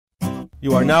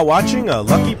You are now watching a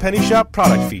Lucky Penny Shop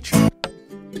product feature.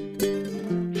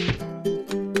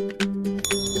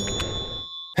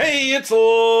 Hey, it's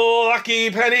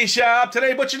Lucky Penny Shop.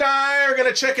 Today, Butch and I are going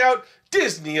to check out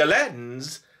Disney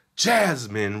Aladdin's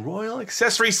Jasmine Royal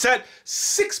Accessory Set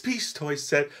 6-piece toy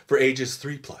set for ages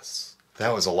 3+.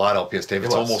 That was a lot, LPS-Dave.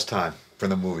 It's almost time for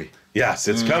the movie. Yes,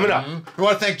 it's coming up. We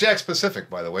want to thank Jakks,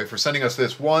 by the way, for sending us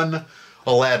this one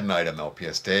Aladdin item,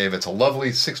 LPS-Dave. It's a lovely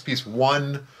 6-piece,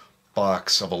 one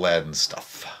box of Aladdin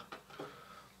stuff.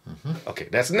 Okay,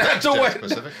 that's not the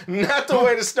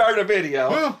way to start a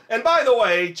video. And by the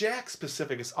way, Jakks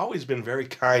Pacific has always been very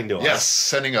kind to us. Yes,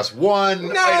 sending us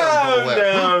one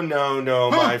item.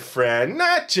 No, my friend.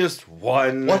 Not just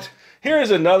one. What?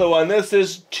 Here's another one. This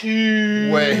is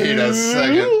 2. Wait a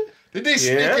second. Did they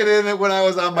sneak it in when I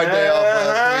was on my day off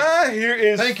last week? Here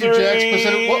is Thank 3. you, Jakks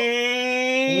Pacific.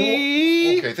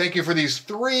 Okay, thank you for these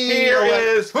 3. Here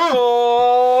is 4.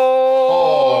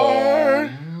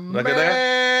 Look at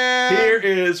that. Here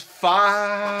is 5.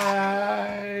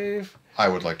 I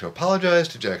would like to apologize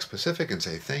to Jakks Pacific and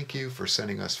say thank you for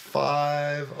sending us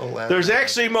 5 Aladdin. There's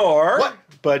actually more. What?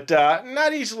 But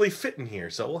not easily fit in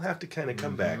here, so we'll have to kind of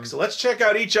come back. So let's check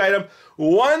out each item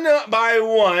one by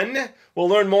one. We'll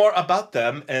learn more about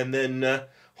them, and then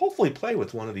hopefully play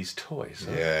with one of these toys.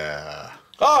 Huh? Yeah.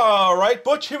 All right,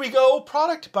 Butch, here we go,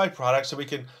 product by product, so we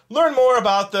can learn more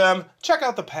about them, check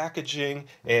out the packaging,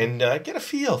 and get a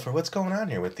feel for what's going on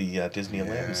here with the Disney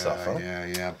Aladdin stuff. Huh?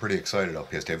 Yeah, I'm pretty excited,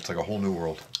 LPS-Dave. It's like a whole new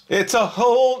world. It's a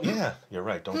whole, yeah, you're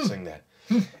right, don't sing that.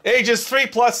 Ages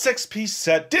 3+, 6-piece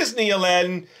set, Disney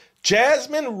Aladdin,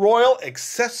 Jasmine Royal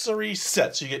Accessory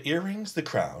Set. So you get earrings, the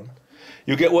crown.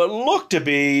 You get what look to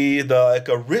be like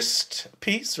a wrist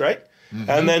piece, right?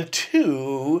 And then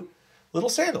 2 little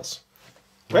sandals.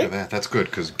 Look at that. That's good,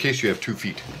 because in case you have 2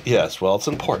 feet. Yes, well, it's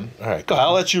important. All right, go ahead.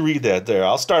 I'll let you read that there.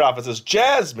 I'll start off with this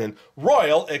Jasmine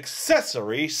Royal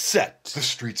Accessory Set. The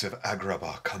streets of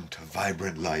Agrabah come to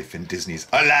vibrant life in Disney's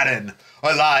Aladdin,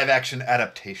 a live-action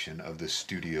adaptation of the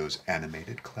studio's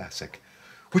animated classic,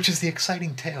 which is the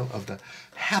exciting tale of the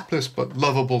hapless but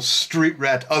lovable street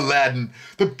rat Aladdin,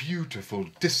 the beautiful,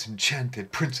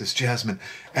 disenchanted Princess Jasmine,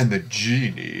 and the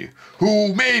genie,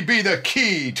 who may be the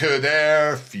key to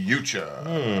their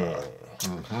future.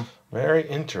 Very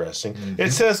interesting.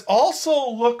 It says, also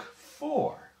look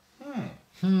for.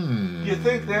 You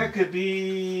think that could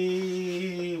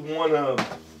be one of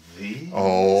these?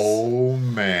 Oh,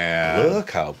 man.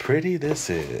 Look how pretty this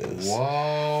is.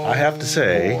 Whoa, I have to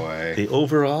say, boy. The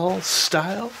overall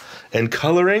style and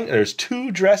coloring, there's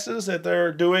 2 dresses that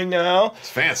they're doing now. It's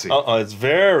fancy. It's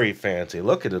very fancy.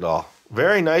 Look at it all.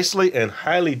 Very nicely and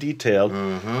highly detailed.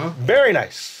 Very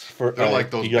nice. They're like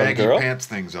those baggy pants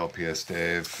things,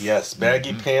 LPS-Dave. Yes,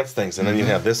 baggy pants things. And then you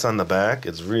have this on the back.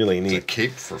 It's really neat. It's a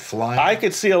cape for flying. I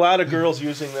could see a lot of girls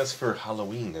using this for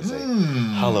Halloween as a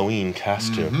Halloween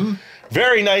costume.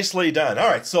 Very nicely done. All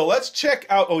right, so let's check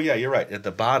out. Oh, yeah, you're right. At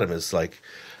the bottom is like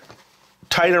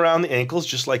tight around the ankles,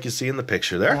 just like you see in the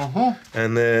picture there.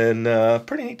 And then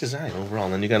pretty neat design overall.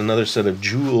 And then you got another set of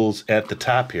jewels at the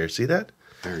top here. See that?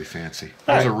 Very fancy.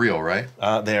 Those are real, right?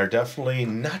 They are definitely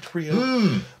not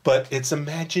real, but it's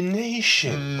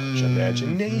imagination. Much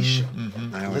imagination.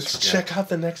 Let's check out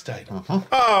the next item.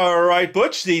 All right,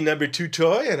 Butch, the number 2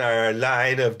 toy in our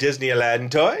line of Disney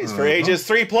Aladdin toys for ages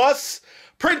 3+,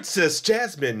 Princess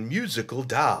Jasmine Musical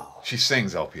Doll. She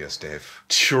sings, LPS-Dave.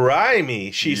 Try me.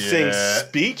 She sings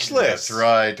Speechless. That's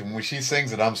right. And when she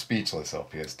sings it, I'm speechless,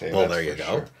 LPS-Dave. Well, there you go.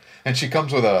 Sure. And she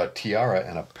comes with a tiara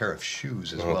and a pair of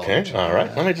shoes as well. Okay, all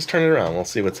right. Let me just turn it around. We'll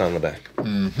see what's on the back.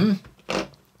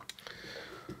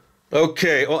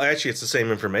 Okay, well, actually, it's the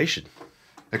same information.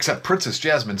 Except Princess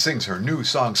Jasmine sings her new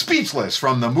song, Speechless,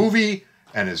 from the movie,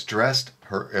 and is dressed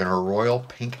in her royal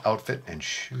pink outfit and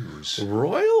shoes.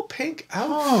 Royal pink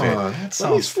outfit? That sounds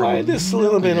Let me slide this a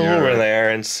little bit over there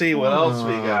and see what else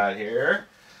we got here.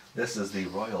 This is the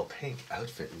royal pink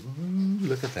outfit. Ooh,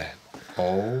 look at that.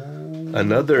 Oh,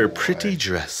 another pretty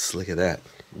dress. Look at that.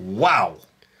 Wow.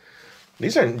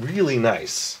 These are really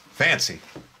nice. Fancy.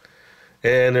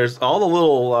 And there's all the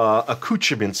little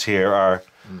accoutrements here are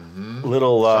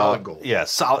little... solid gold. Yeah,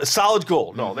 solid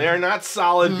gold. No, they are not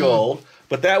solid gold,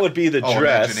 but that would be the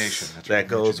dress that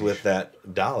goes with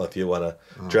that doll if you want to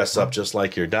dress up just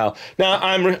like your doll. Now,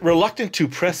 I'm reluctant to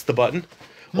press the button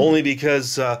only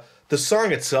because the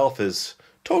song itself is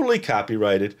totally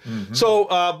copyrighted. So,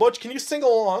 Butch, can you sing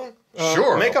along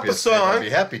Sure. make up a LPS-Dave, song. I'd be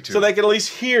happy to. So they can at least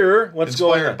hear what's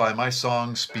going on. Inspired by my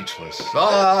song, Speechless.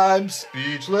 I'm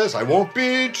speechless. I won't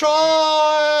be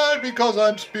tried because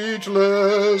I'm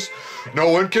speechless. No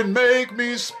one can make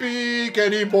me speak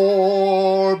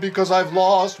anymore because I've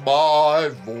lost my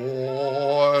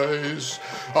voice.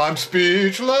 I'm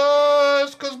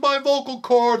speechless because my vocal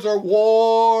cords are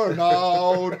worn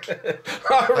out.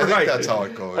 I think that's how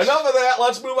it goes. Enough of that.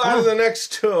 Let's move on to the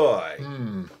next toy.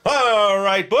 All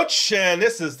right, Butch, and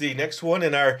this is the next one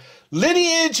in our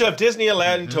lineage of Disney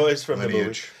Aladdin toys from the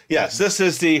movie. Yes, this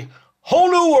is the Whole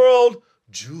New World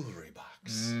jewelry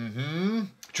box.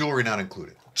 Jewelry not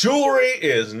included. Jewelry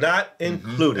is not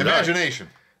included. Imagination.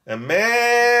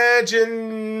 Imagination.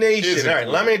 All right,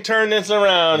 let me turn this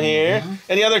around here.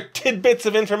 Any other tidbits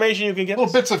of information you can get?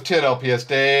 Little bits of tit,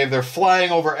 LPS-Dave. They're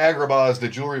flying over Agrabah as the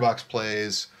jewelry box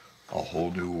plays A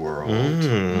Whole New World.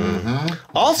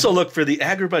 Also look for the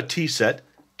Agrabah Tea Set.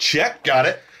 Check. Got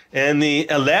it. And the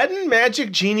Aladdin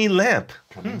Magic Genie Lamp.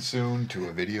 Coming soon to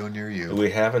a video near you. We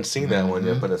haven't seen that one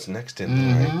yet, but it's next in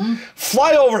there. Right?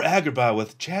 Fly over Agrabah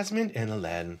with Jasmine and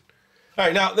Aladdin. All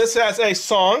right, now this has a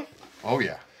song. Oh,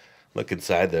 yeah. Look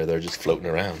inside there. They're just floating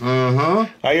around.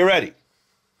 Are you ready?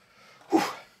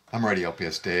 I'm ready,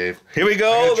 LPS-Dave. Here we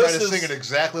go. I'm going to try to sing it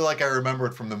exactly like I remember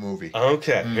it from the movie.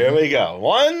 Okay, here we go.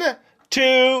 1,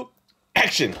 2,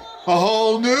 action. A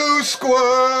whole new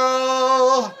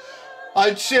squirrel.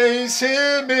 I chase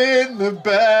him in the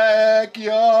backyard.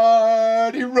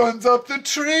 He runs up the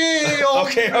tree.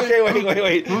 Okay,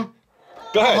 wait.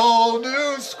 Go ahead. A whole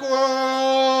new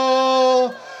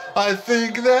squirrel. I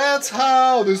think that's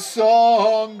how the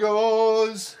song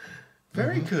goes.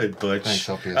 Very good, Butch. Thanks,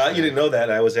 LPS-Dave. You didn't know that.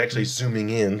 I was actually zooming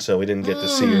in, so we didn't get to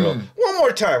see your... One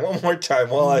more time.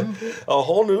 A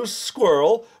Whole New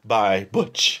Squirrel by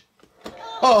Butch.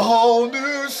 A whole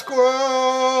new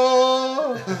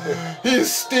squirrel.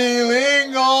 He's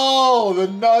stealing all the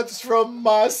nuts from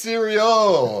my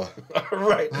cereal. All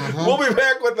right. We'll be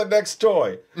back with the next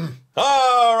toy.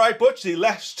 All right, Butch, the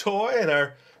last toy in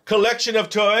our collection of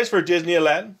toys for Disney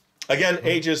Aladdin. Again,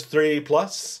 ages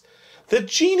 3+. The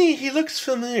genie, he looks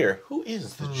familiar. Who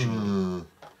is the genie?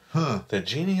 The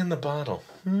genie in the bottle.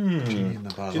 Genie in the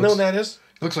bottle. Do you know what that is?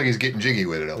 Looks like he's getting jiggy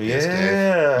with it,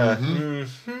 LPS-Dave.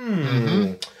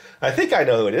 Yeah. I think I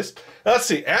know who it is. Let's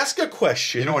see. Ask a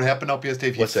question. You know what happened,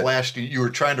 LPS-Dave? He flashed. You were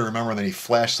trying to remember, and then he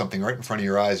flashed something right in front of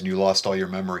your eyes, and you lost all your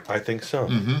memory. I think so.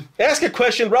 Ask a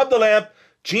question. Rub the lamp.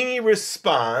 Genie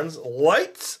responds,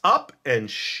 lights up, and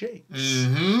shakes.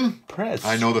 Press.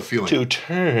 I know the feeling. To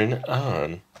turn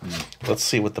on. Let's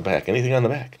see what the back. Anything on the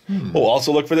back? We'll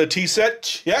also look for the tea set.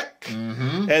 Check.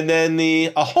 And then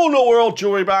the A Whole New World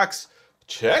jewelry box.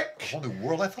 Check. A Whole New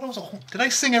World? I thought it was a whole... Did I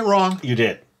sing it wrong? You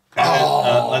did.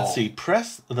 And, let's see.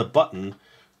 Press the button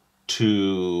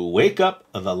to wake up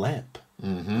the lamp.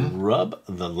 Rub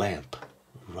the lamp.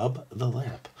 Rub the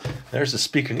lamp. There's the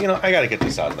speaker. You know, I got to get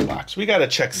this out of the box. We got to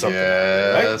check something.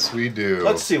 Yes, right? we do.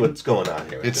 Let's see what's going on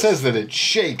here. It says that it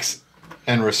shakes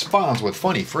and responds with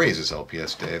funny phrases,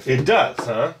 LPS-Dave. It does,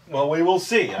 huh? Well, we will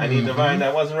see. I need to find...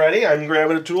 I wasn't ready. I'm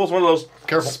grabbing the tools. One of those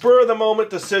spur-of-the-moment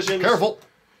decisions. Careful.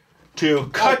 To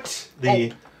cut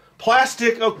the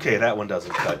plastic. Okay, that one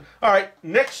doesn't cut. All right,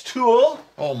 next tool.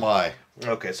 Oh, my.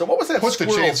 Okay, so what was that Put the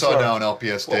chainsaw down,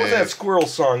 LPS-Dave. What was that squirrel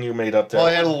song you made up there? Well,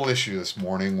 I had a little issue this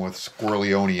morning with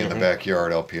Squirreleone in the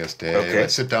backyard, LPS-Dave. Okay. I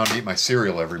sit down to eat my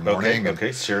cereal every morning.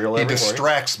 Cereal every morning. He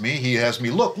distracts me. He has me,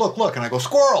 look, and I go,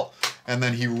 squirrel! And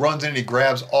then he runs in and he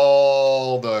grabs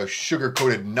all the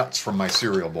sugar-coated nuts from my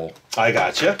cereal bowl. I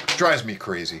gotcha. Drives me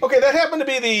crazy. Okay, that happened to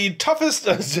be the toughest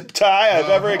zip tie I've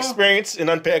ever experienced in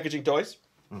unpackaging toys.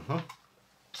 All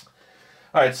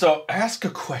right, so ask a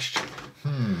question.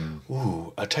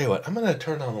 Ooh, I'll tell you what. I'm going to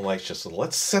turn on the lights just a little.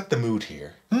 Let's set the mood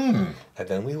here. And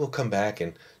then we will come back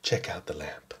and check out the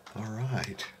lamp. All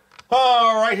right.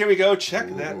 All right, here we go. Check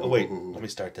that. Oh, wait. Let me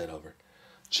start that over.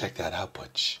 Check that out,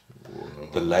 Butch.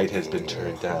 The light has been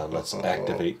turned down. Let's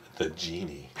activate the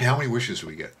genie. Hey, how many wishes do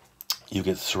we get? You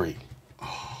get 3.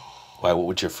 Why? What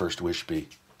would your first wish be?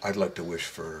 I'd like to wish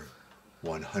for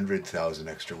 100,000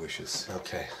 extra wishes.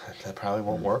 Okay, that probably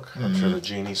won't work. I'm sure the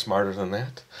genie's smarter than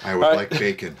that. I would like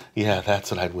bacon. Yeah,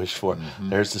 that's what I'd wish for.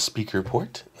 There's the speaker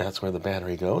port. That's where the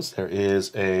battery goes. There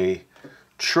is a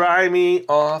try me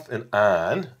off and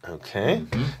on. Okay.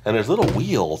 And there's little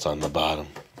wheels on the bottom.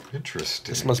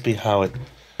 Interesting. This must be how it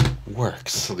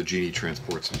works. So the genie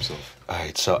transports himself. All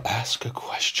right, so ask a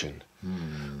question.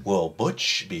 Will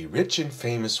Butch be rich and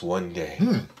famous one day?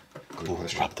 Good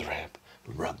question. Rub the lamp.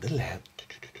 Rub the lamp.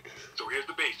 So here's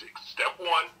the basics. Step 1,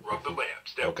 1, rub the lamp.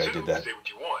 Step Okay, 2, did that. say what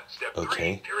you want. Step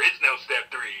Okay. 3, there is no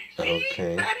step 3. See?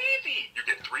 Okay. That easy. You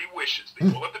get 3 wishes. They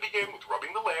all have to begin with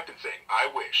rubbing the lamp and saying, I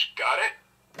wish. Got it?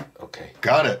 Okay.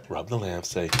 Got it. Rub the lamp,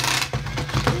 say.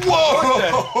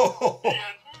 Whoa! He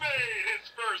has made his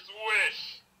first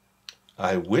wish.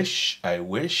 I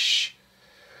wish,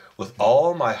 with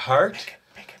all my heart,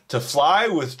 to fly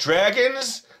with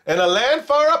dragons and a land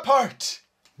far apart.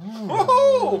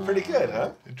 Woohoo! Pretty good,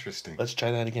 huh? Interesting. Let's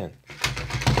try that again.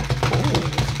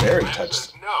 Ooh, very When touched.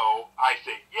 says no, I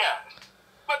say yes.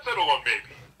 Let's settle on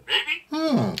maybe. Maybe?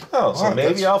 Oh, so Alright,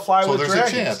 maybe I'll fly so with there's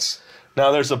dragons. a chance.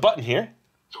 Now there's a button here.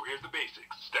 So here's the basics.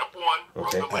 Step 1,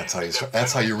 Okay. rub the lamp.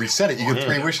 That's how you reset it. You get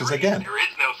 3 wishes again. There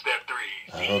is no step 3.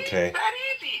 See? Okay. That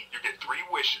easy. You get 3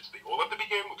 wishes. They all have to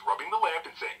begin with rubbing the lamp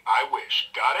and saying, I wish.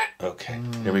 Got it? Okay,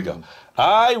 here we go.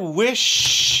 I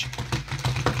wish.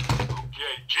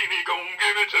 Okay, Genie gonna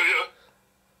give it to you.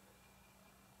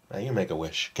 Now you make a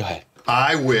wish. Go ahead.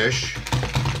 I wish.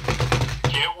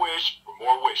 Can't wish for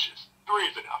more wishes. 3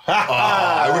 is enough.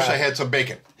 I wish I had some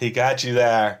bacon. He got you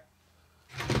there.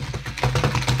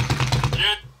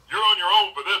 Kid, you're on your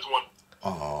own for this one.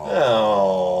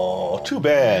 Oh, too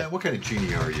bad. What kind of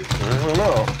genie are you? I don't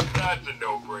know. That's a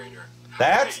no-brainer.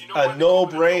 That's Hey, you know a why they call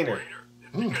it no-brainer. It's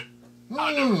because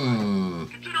I know.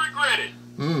 Consider it granted.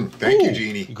 Thank you, Ooh,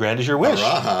 Genie. Granted your wish.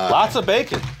 All right. Lots of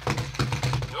bacon.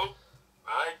 Nope,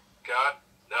 I got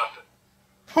nothing.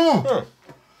 Huh.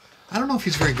 I don't know if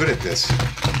he's very good at this.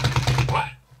 What?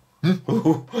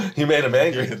 Ooh, you made him He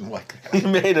angry. didn't like that. You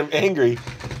made him angry.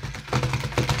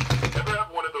 Ever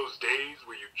have one of those days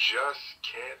where you just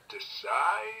can't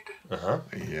decide? Uh-huh.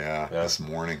 Yeah, this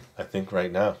morning. I think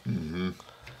right now.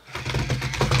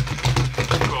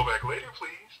 Call back later,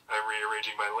 please. I'm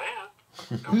rearranging my lamp.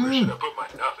 Now where should I put my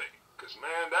nothing? Because,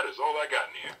 man, that is all I got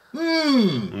in here.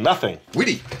 Nothing.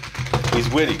 Witty. He's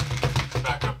witty.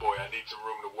 Back up, boy. I need some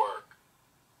room to work.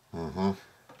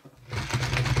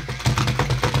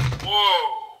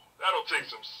 Whoa, that'll take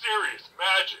some serious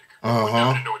magic. You wouldn't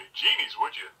happen to know any genies,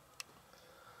 would you?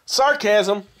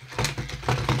 Sarcasm.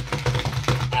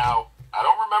 Now, I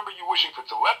don't remember you wishing for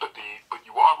telepathy, but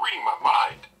you are reading my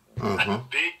mind. That's a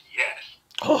big yes.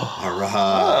 All right.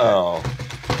 Oh.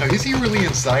 Now, is he really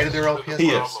inside of their LPS? He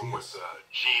The is. problem with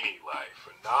genie life,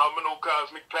 phenomenal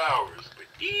cosmic powers, but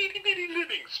itty bitty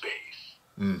living space.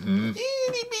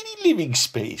 Itty bitty living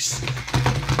space.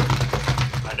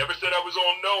 I never said I was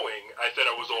all knowing. I said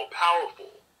I was all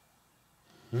powerful.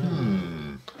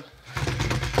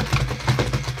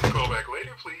 Call back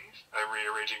later, please. I'm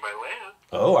rearranging my lamp.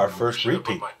 Oh, our first Should I put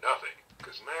repeat. my nothing?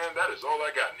 Because, man, that is all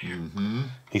I got in here.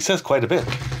 He says quite a bit.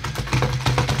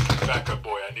 Back up,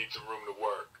 boy. I need some room to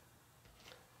work.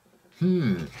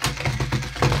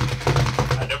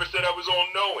 I never said I was all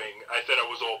knowing. I said I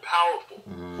was all powerful.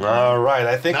 All right,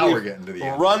 I think Now we've we're getting to the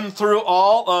end. run through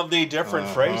all of the different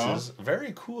phrases.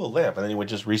 Very cool lamp, and then you would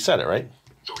just reset it, right?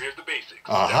 So here's the basics.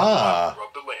 Aha. Step 1,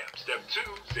 rub the lamp. Step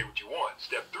 2, say what you want.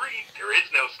 Step 3, there is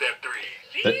no step 3.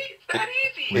 See? It's that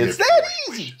easy. It's that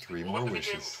easy. 3 All more have to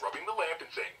begin wishes. with rubbing the lamp and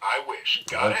saying, I wish.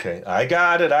 Got it? Okay, I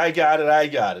got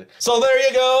it. So there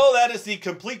you go. That is the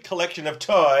complete collection of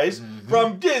toys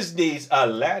from Disney's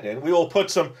Aladdin. We will put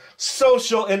some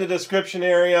social in the description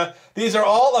area. These are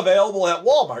all available at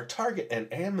Walmart, Target, and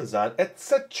Amazon,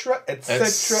 etc.,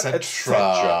 etc.,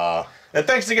 etc. And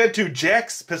thanks again to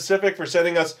Jakks Pacific for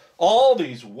sending us all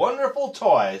these wonderful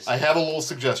toys. I have a little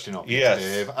suggestion, LPS Yes.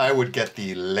 Dave. I would get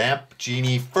the lamp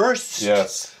genie first.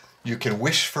 Yes. You can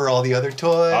wish for all the other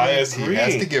toys. I agree. He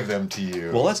has to give them to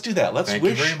you. Well, let's do that. Let's Thank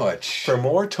wish you very much. for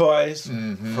more toys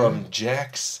from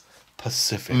Jakks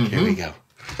Pacific. Here we go.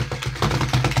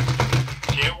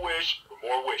 Can't wish for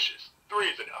more wishes. 3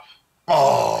 is enough.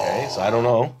 Okay, so I don't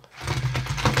know.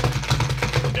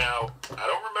 Now, I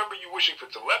don't remember you wishing for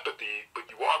telepathy, but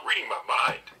you are reading my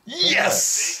mind.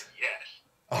 Yes! Big yes.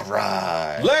 All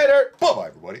right. Later. Bye-bye,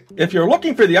 everybody. If you're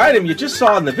looking for the item you just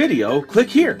saw in the video, click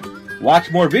here.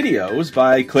 Watch more videos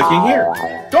by clicking here.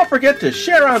 Don't forget to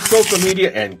share on social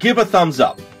media and give a thumbs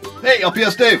up. Hey,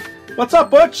 LPS Dave. What's up,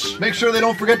 Butch? Make sure they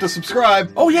don't forget to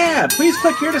subscribe. Oh yeah, please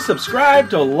click here to subscribe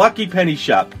to Lucky Penny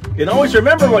Shop. And always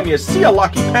remember, when you see a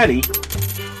lucky penny,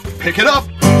 Pick it up.